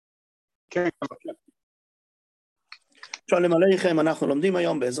כן. שלום עליכם, אנחנו לומדים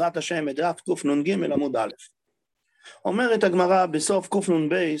היום בעזרת השם את דף קנ"ג עמוד א'. אומרת הגמרא בסוף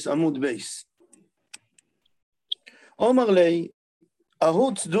קנ"ב עמוד בייס. אומר לי,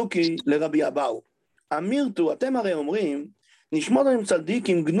 אהו צדוקי לרבי אבאו. אמירתו, אתם הרי אומרים, נשמות עם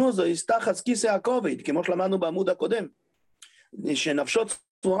צדיקים גנוזו יסתחס כיסא הכובד, כמו שלמדנו בעמוד הקודם, שנפשו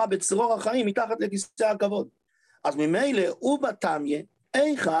צורה בצרור החיים מתחת לכיסא הכבוד. אז ממילא הוא בתמיה,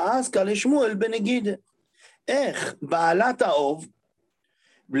 איך העסקה לשמואל בנגידה. איך בעלת האוב,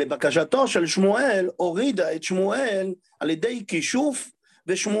 לבקשתו של שמואל, הורידה את שמואל על ידי כישוף,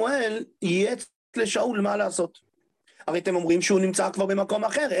 ושמואל ייעץ לשאול מה לעשות. הרי אתם אומרים שהוא נמצא כבר במקום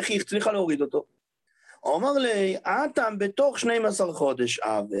אחר, איך היא הצליחה להוריד אותו? אומר לי, אתם בתוך 12 חודש,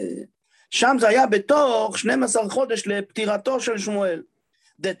 שם זה היה בתוך 12 חודש לפטירתו של שמואל.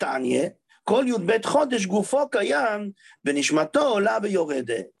 דתניא, כל י"ב חודש גופו קיים, ונשמתו עולה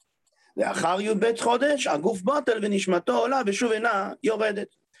ויורדת. לאחר י"ב חודש, הגוף בוטל ונשמתו עולה ושוב אינה יורדת.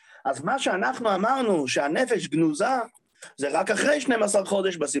 אז מה שאנחנו אמרנו שהנפש גנוזה, זה רק אחרי 12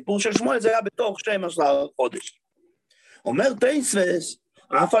 חודש, בסיפור של שמואל זה היה בתוך 12 חודש. אומר תוספות,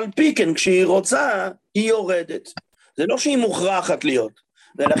 אף על פי כן כשהיא רוצה, היא יורדת. זה לא שהיא מוכרחת להיות.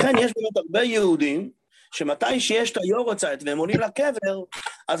 ולכן יש באמת הרבה יהודים, שמתי שיש את היורצייט והם עולים לקבר,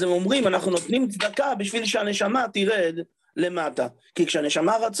 אז הם אומרים, אנחנו נותנים צדקה בשביל שהנשמה תירד למטה. כי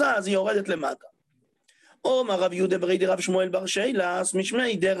כשהנשמה רצה, אז היא יורדת למטה. אומר רב יהודה ברי רב שמואל בר שיילס,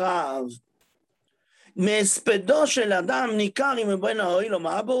 משמי דרב. מהספדו של אדם ניכר אם הוא בן האוהל או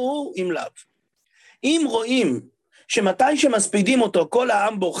מה בו הוא, אם לאו. אם רואים שמתי שמספידים אותו כל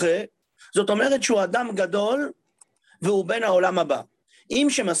העם בוכה, זאת אומרת שהוא אדם גדול והוא בן העולם הבא. אם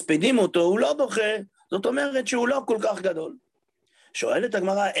שמספידים אותו הוא לא בוכה, זאת אומרת שהוא לא כל כך גדול. שואלת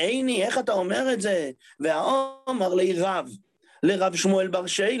הגמרא, איני, איך אתה אומר את זה? והאומר לי רב, לרב שמואל בר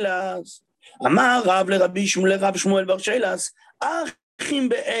שיילס, אמר רב לרב שמואל בר שיילס, אחים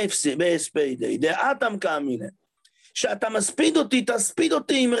באספדי, דעתם כאמינה, שאתה מספיד אותי, תספיד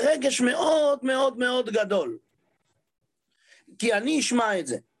אותי עם רגש מאוד מאוד מאוד גדול. כי אני אשמע את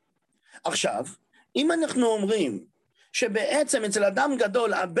זה. עכשיו, אם אנחנו אומרים שבעצם אצל אדם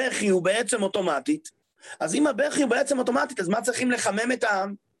גדול הבכי הוא בעצם אוטומטית, אז אם הבכי הוא בעצם אוטומטית, אז מה צריכים לחמם את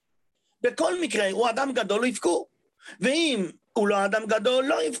העם? בכל מקרה, הוא אדם גדול, לא יבכו. ואם הוא לא אדם גדול,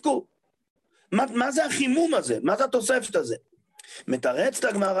 לא יבכו. מה זה החימום הזה? מה זה התוספת הזה? מתרצת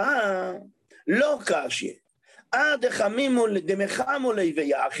הגמרא, לא קשיא. דמחמו לי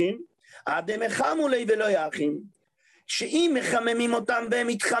ויחים, דמחמו לי ולא יחים. שאם מחממים אותם והם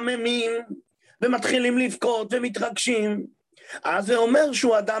מתחממים, ומתחילים לבכות ומתרגשים, אז זה אומר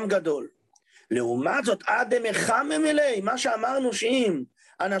שהוא אדם גדול. לעומת זאת, דמחמם אלי, מה שאמרנו שאם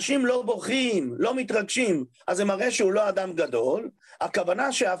אנשים לא בוכים, לא מתרגשים, אז זה מראה שהוא לא אדם גדול,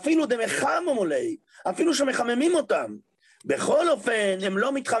 הכוונה שאפילו דמחמם אלי, אפילו שמחממים אותם, בכל אופן הם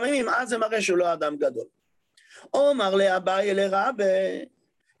לא מתחממים, אז זה מראה שהוא לא אדם גדול. אומר לאביי לרבה,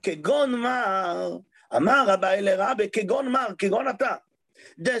 כגון מר, אמר רבי לרבי, כגון מר, כגון אתה,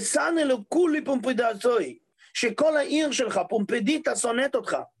 דסן אלו כולי פומפדיתוי, שכל העיר שלך, פומפדיתה, שונאת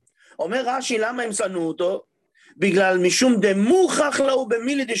אותך. אומר רש"י, למה הם שנאו אותו? בגלל משום דמוכח לו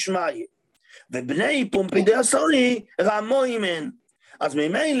במילי דשמיא, ובני פומפדיתוי רמו אימן. אז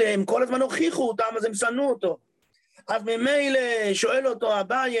ממילא הם כל הזמן הוכיחו אותם, אז הם שנאו אותו. אז ממילא שואל אותו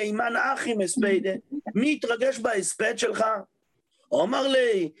אביי, אימן אחי מספדה, מי יתרגש בהספד שלך? אומר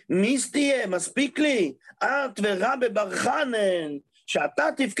לי, מי סתיה, מספיק לי, את ורבי בר חנן, שאתה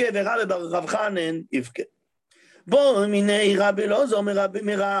תבכה ורבי בר חנן יבכה. בוא מיני רבי לא זו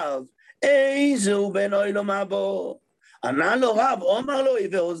מרב, איזהו בן אוי לו מה בו? ענה לו רב, אומר לו,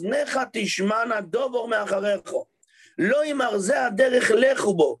 ואוזניך תשמענה דובור מאחריך, לא ימר זה הדרך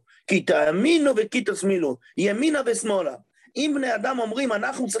לכו בו, כי תאמינו וכי תשמילו, ימינה ושמאלה. אם בני אדם אומרים,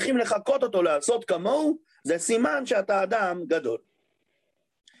 אנחנו צריכים לחכות אותו לעשות כמוהו, זה סימן שאתה אדם גדול.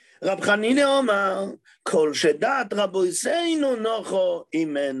 רב חנינא אומר, כל שדעת רבותינו נוחו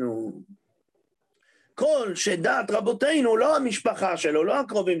עמנו. כל שדעת רבותינו, לא המשפחה שלו, לא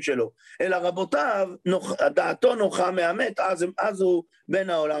הקרובים שלו, אלא רבותיו, דעתו נוחה מהמת, אז הוא בן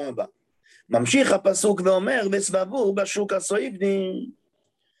העולם הבא. ממשיך הפסוק ואומר, וסבבו בשוק הסויבני,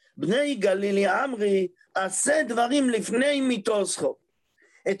 בני גלילי אמרי, עשה דברים לפני מיתוסכו.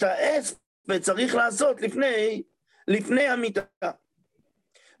 את האספד צריך לעשות לפני המיטה.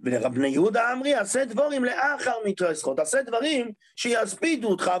 ולרב בני יהודה אמרי, עשה דברים לאחר מיתוסכו. תעשה דברים שיספידו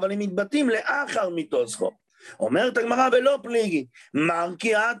אותך, אבל הם מתבטאים לאחר מיתוסכו. אומרת הגמרא ולא פליגי,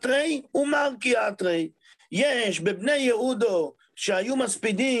 מרקי אתרי ומרקי אתרי. יש בבני יהודו שהיו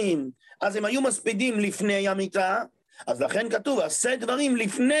מספידים, אז הם היו מספידים לפני המיטה, אז לכן כתוב, עשה דברים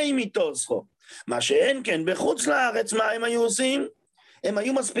לפני מיתוסכו. מה שאין כן, בחוץ לארץ, מה הם היו עושים? הם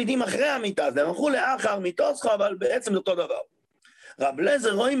היו מספידים אחרי המיטה, אז הם הלכו לאחר מיתוסכו, אבל בעצם זה אותו דבר. רב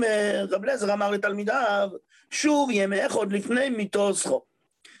לזר אמר לתלמידיו, שוב ימי עוד לפני מיתוסכו.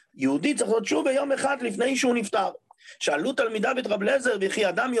 יהודי צריך לעשות שוב ביום אחד לפני שהוא נפטר. שאלו תלמידיו את רב לזר, וכי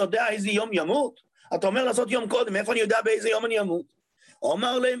אדם יודע איזה יום ימות? אתה אומר לעשות יום קודם, איפה אני יודע באיזה יום אני אמות?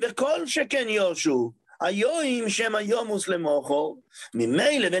 אומר להם, וכל שכן יושו, היום שם היומוס למוחו,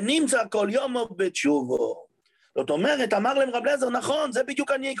 ממילא ונמצא כל יומו בתשובו. זאת אומרת, אמר להם רב לזר, נכון, זה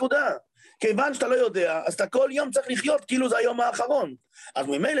בדיוק הנקודה. כיוון שאתה לא יודע, אז אתה כל יום צריך לחיות כאילו זה היום האחרון. אז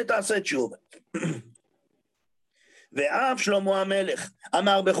ממילא תעשה תשובה. ואף שלמה המלך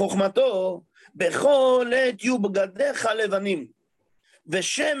אמר בחוכמתו, בכל עת יהיו בגדיך לבנים,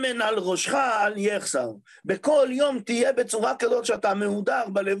 ושמן על ראשך על יחסר. בכל יום תהיה בצורה כזאת שאתה מהודר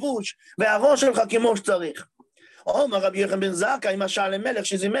בלבוש, והראש שלך כמו שצריך. אומר רבי יוחנן בן זכאי, משל למלך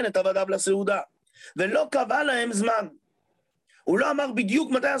שזימן את עבדיו לסעודה, ולא קבע להם זמן. הוא לא אמר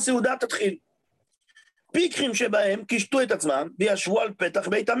בדיוק מתי הסעודה תתחיל. פיקחים שבהם קישטו את עצמם וישבו על פתח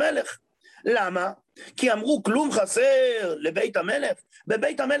בית המלך. למה? כי אמרו כלום חסר לבית המלך,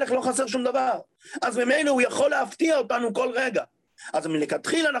 בבית המלך לא חסר שום דבר, אז ממנו הוא יכול להפתיע אותנו כל רגע. אז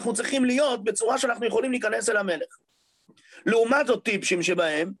מלכתחילה אנחנו צריכים להיות בצורה שאנחנו יכולים להיכנס אל המלך. לעומת זאת טיפשים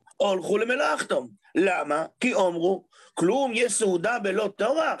שבהם הולכו למלאכתם. למה? כי אומרו כלום יש סעודה בלא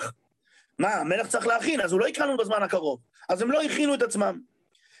טורח. מה, המלך צריך להכין, אז הוא לא יקרא לנו בזמן הקרוב, אז הם לא הכינו את עצמם.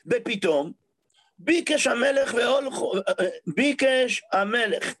 ופתאום ביקש המלך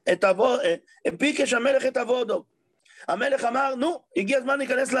את עבודו. המלך אמר, נו, הגיע הזמן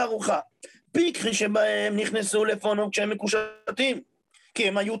להיכנס לארוחה. פיקחי שבהם נכנסו לפונו כשהם מקושטים, כי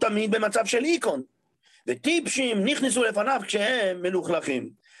הם היו תמיד במצב של איקון. וטיפשים נכנסו לפניו כשהם מלוכלכים.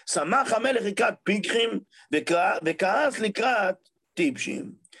 שמח המלך לקראת פיקחים וכעס לקראת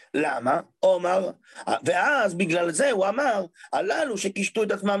טיפשים. למה? אומר, ואז בגלל זה הוא אמר, הללו שקישטו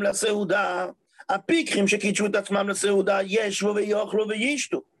את עצמם לסעודה, הפיקחים שקידשו את עצמם לסעודה, ישבו ויאכלו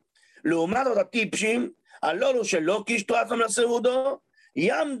וישתו. לעומת זאת הטיפשים, הללו שלא קישטו עצמם לסעודו,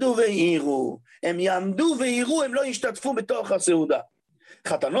 יעמדו ויראו. הם יעמדו ויראו, הם לא ישתתפו בתוך הסעודה.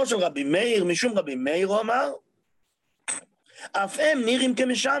 חתנו של רבי מאיר, משום רבי מאיר הוא אמר, אף הם נראים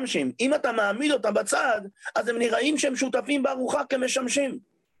כמשמשים. אם אתה מעמיד אותם בצד, אז הם נראים שהם שותפים בארוחה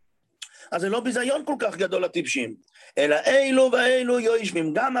כמשמשים. אז זה לא ביזיון כל כך גדול לטיפשים, אלא אילו ואילו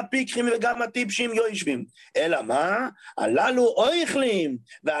יושבים, גם הפיקחים וגם הטיפשים יושבים. אלא מה? הללו אוכלים,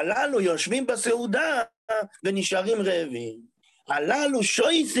 והללו יושבים בסעודה ונשארים רעבים. הללו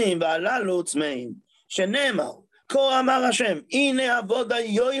שויסים והללו צמאים. שנאמר, כה אמר השם, הנה עבודה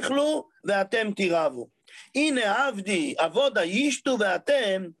יאכלו ואתם תירבו. הנה עבדי עבודה ישתו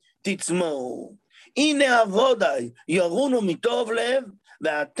ואתם תצמאו. הנה עבודה ירונו מטוב לב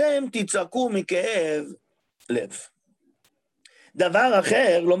ואתם תצעקו מכאב לב. דבר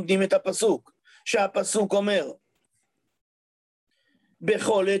אחר, לומדים את הפסוק, שהפסוק אומר,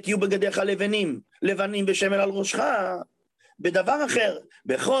 בכל עת יהיו בגדיך לבנים בשמן על ראשך. בדבר אחר,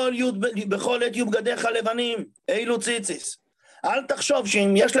 בכל עת יהיו בגדיך לבנים, אילו ציציס. אל תחשוב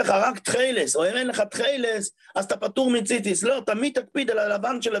שאם יש לך רק תחילס, או אם אין לך תחילס, אז אתה פטור מציציס. לא, תמיד תקפיד על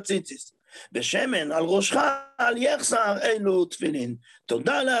הלבן של הציציס. בשמן על ראשך על יחסר אילו תפילין.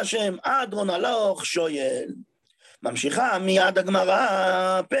 תודה להשם אדרון הלוך שויל. ממשיכה מיד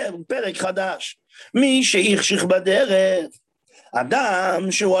הגמרא, פרק חדש. מי שיחשיך בדרך,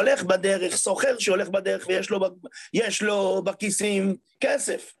 אדם שהוא הולך בדרך, סוחר שהולך בדרך ויש לו בכיסים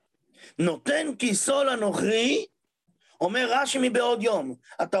כסף, נותן כיסו לנוכרי, אומר רש"י מבעוד יום,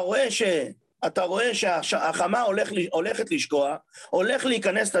 אתה רואה שהחמה הולכת לשקוע, הולך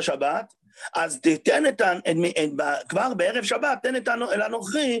להיכנס את השבת, אז תתן כבר בערב שבת, תן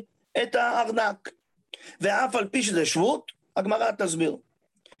לנוכרי את הארנק. ואף על פי שזה שבות, הגמרא תסביר.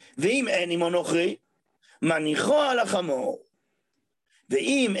 ואם אין עמו נוכרי, מניחו על החמור.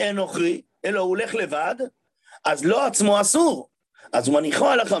 ואם אין נוכרי, אלא הוא הולך לבד, אז לא עצמו אסור, אז הוא מניחו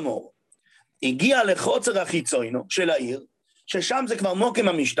על החמור. הגיע לחוצר החיצונו של העיר, ששם זה כבר מוקם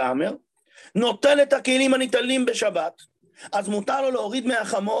המשתמר, נוטל את הכלים הניטלים בשבת, אז מותר לו להוריד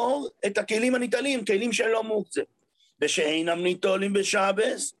מהחמור את הכלים הניטלים, כלים שלא מוקצה. ושאינם ניטולים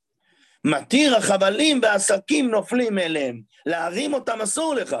בשבס, מתיר החבלים והעסקים נופלים אליהם, להרים אותם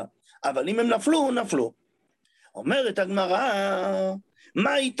אסור לך, אבל אם הם נפלו. אומרת הגמרא,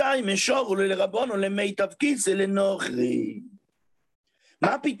 מה איתי משורו לרבונו למיטב כיסא לנוכרי?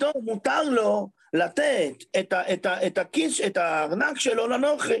 מה פתאום מותר לו לתת את הארנק שלו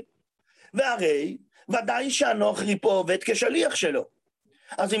לנוכרי? והרי ודאי שהנוכרי פה עובד כשליח שלו.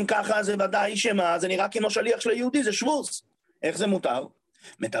 אז אם ככה זה ודאי שמה, זה נראה כמו שליח של היהודי, זה שבוס. איך זה מותר?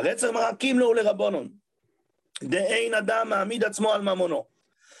 מתרץ מרקים לו לרבונון. דאין אדם מעמיד עצמו על ממונו.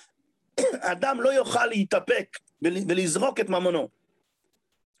 אדם לא יוכל להתאפק ולזרוק את ממונו.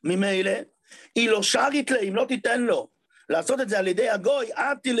 ממילא, היא לא שרית לה, אם לא תיתן לו לעשות את זה על ידי הגוי,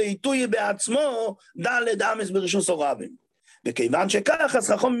 עתי לעיתוי בעצמו, דלת אמס ברשוס הורבים. וכיוון שכך, אז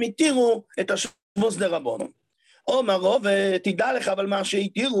חכם מתירו את השבוס דרבונון. אומרו, ותדע לך אבל מה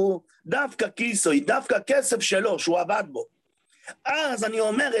שהתירו, דווקא כיסוי, דווקא כסף שלו, שהוא עבד בו. אז אני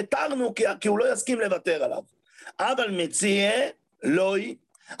אומר, התרנו, כי הוא לא יסכים לוותר עליו. אבל מציע, לא היא.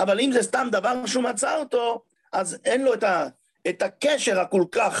 אבל אם זה סתם דבר שהוא מצא אותו, אז אין לו את הקשר הכל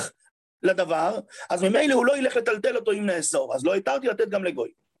כך לדבר, אז ממילא הוא לא ילך לטלטל אותו אם נאסור, אז לא התרתי לתת גם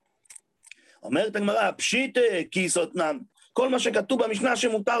לגוי. אומרת הגמרא, פשיט כיסות נם, כל מה שכתוב במשנה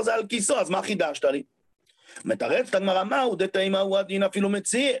שמותר זה על כיסו, אז מה חידשת לי? מתרצת הגמרא, מהו דתימה הוא הדין אפילו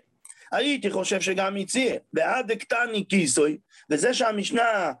מציע? הייתי חושב שגם מציע, ועד קטני כיסוי, וזה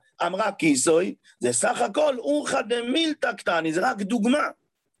שהמשנה אמרה כיסוי, זה סך הכל אורחא דמילתא קטני, זה רק דוגמה.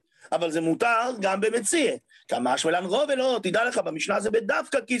 אבל זה מותר גם במציע. כמה שמלן רוב ולא, תדע לך, במשנה זה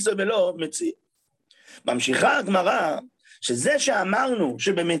בדווקא כיסוי ולא מציע. ממשיכה הגמרא, שזה שאמרנו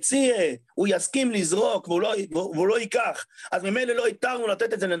שבמציע הוא יסכים לזרוק והוא לא ייקח, אז ממילא לא התרנו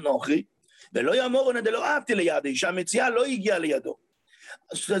לתת את זה לנוכרי, ולא יאמרו דלא אהבתי לידי, שהמציאה לא הגיעה לידו.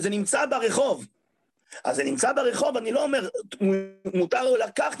 זה נמצא ברחוב. אז זה נמצא ברחוב, אני לא אומר, מותר לו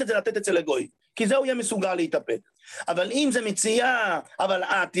לקחת את זה, לתת את זה לגוי, כי זה הוא יהיה מסוגל להתאפק. אבל אם זה מציאה, אבל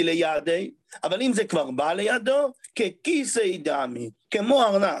אהבתי לידי, אבל אם זה כבר בא לידו, ככיסי דמי, כמו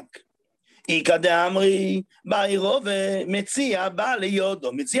ארנק. איקא דאמרי, בעירו ומציאה בא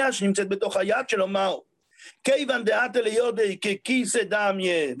ליודו, מציאה שנמצאת בתוך היד שלו, מהו? כיוון דאתה ליודי ככיסי דמי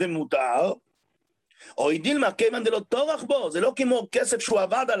ומותר, או דילמה, כיוון דלא טורח בו, זה לא כמו כסף שהוא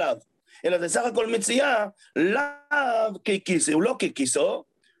עבד עליו, אלא זה סך הכל מציאה, לאו ככיסי, הוא לא ככיסו,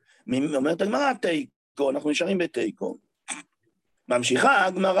 אומרת הגמרא תיקו, אנחנו נשארים בתיקו. ממשיכה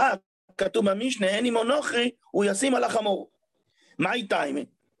הגמרא, כתוב במשנה, אין עמו נוכרי, הוא ישים על החמור. מה איתה?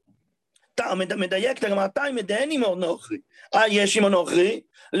 מדייק את הגמרא, אין עמו נוכרי. יש עמו נוכרי,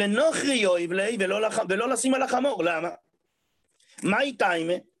 לנוכרי יאהב לי, ולא לשים על החמור, למה? מה איתה?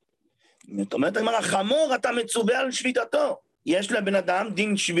 זאת אומרת הגמרא, חמור אתה מצווה על שביתתו. יש לבן אדם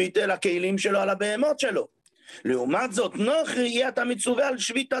דין שביתה לכלים שלו, על הבהמות שלו. לעומת זאת, נוכרי יהיה אתה מצווה על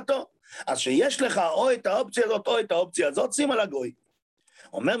שביתתו. אז שיש לך או את האופציה הזאת או את האופציה הזאת, שים על הגוי.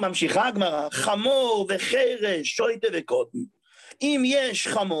 אומר, ממשיכה הגמרא, חמור וחרש, שויטה וקוטן. אם יש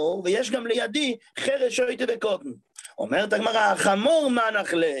חמור, ויש גם לידי חרש, שויטה וקוטן. אומרת הגמרא, חמור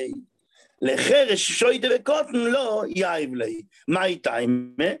מנח לי, לחרש, שויטה וקוטן לא יאהב לי. מה איתה?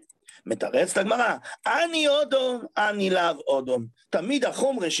 מתרצת הגמרא, אני אודום, אני לאו אודום. תמיד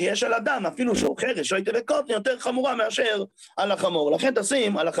החומרה שיש על אדם, אפילו שהוא חרש, שויטה וקוטן, יותר חמורה מאשר על החמור. לכן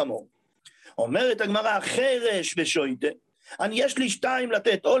תשים על החמור. אומרת הגמרא, חרש ושויטה, יש לי שתיים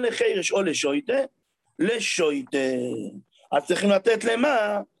לתת, או לחרש או לשויטה, לשויטה. אז צריכים לתת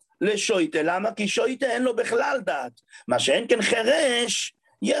למה? לשויטה. למה? כי שויטה אין לו בכלל דעת. מה שאין כן חרש,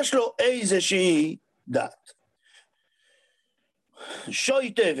 יש לו איזושהי דעת.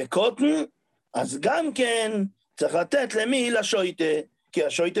 שויטה וקוטן, אז גם כן צריך לתת למי? לשויטה.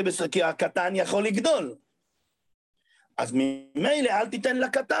 כי הקטן יכול לגדול. אז ממילא אל תיתן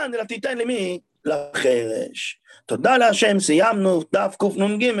לקטן, אלא תיתן למי? לחרש. תודה להשם, סיימנו דף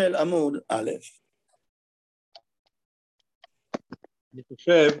קנ"ג עמוד א'. אני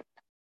חושב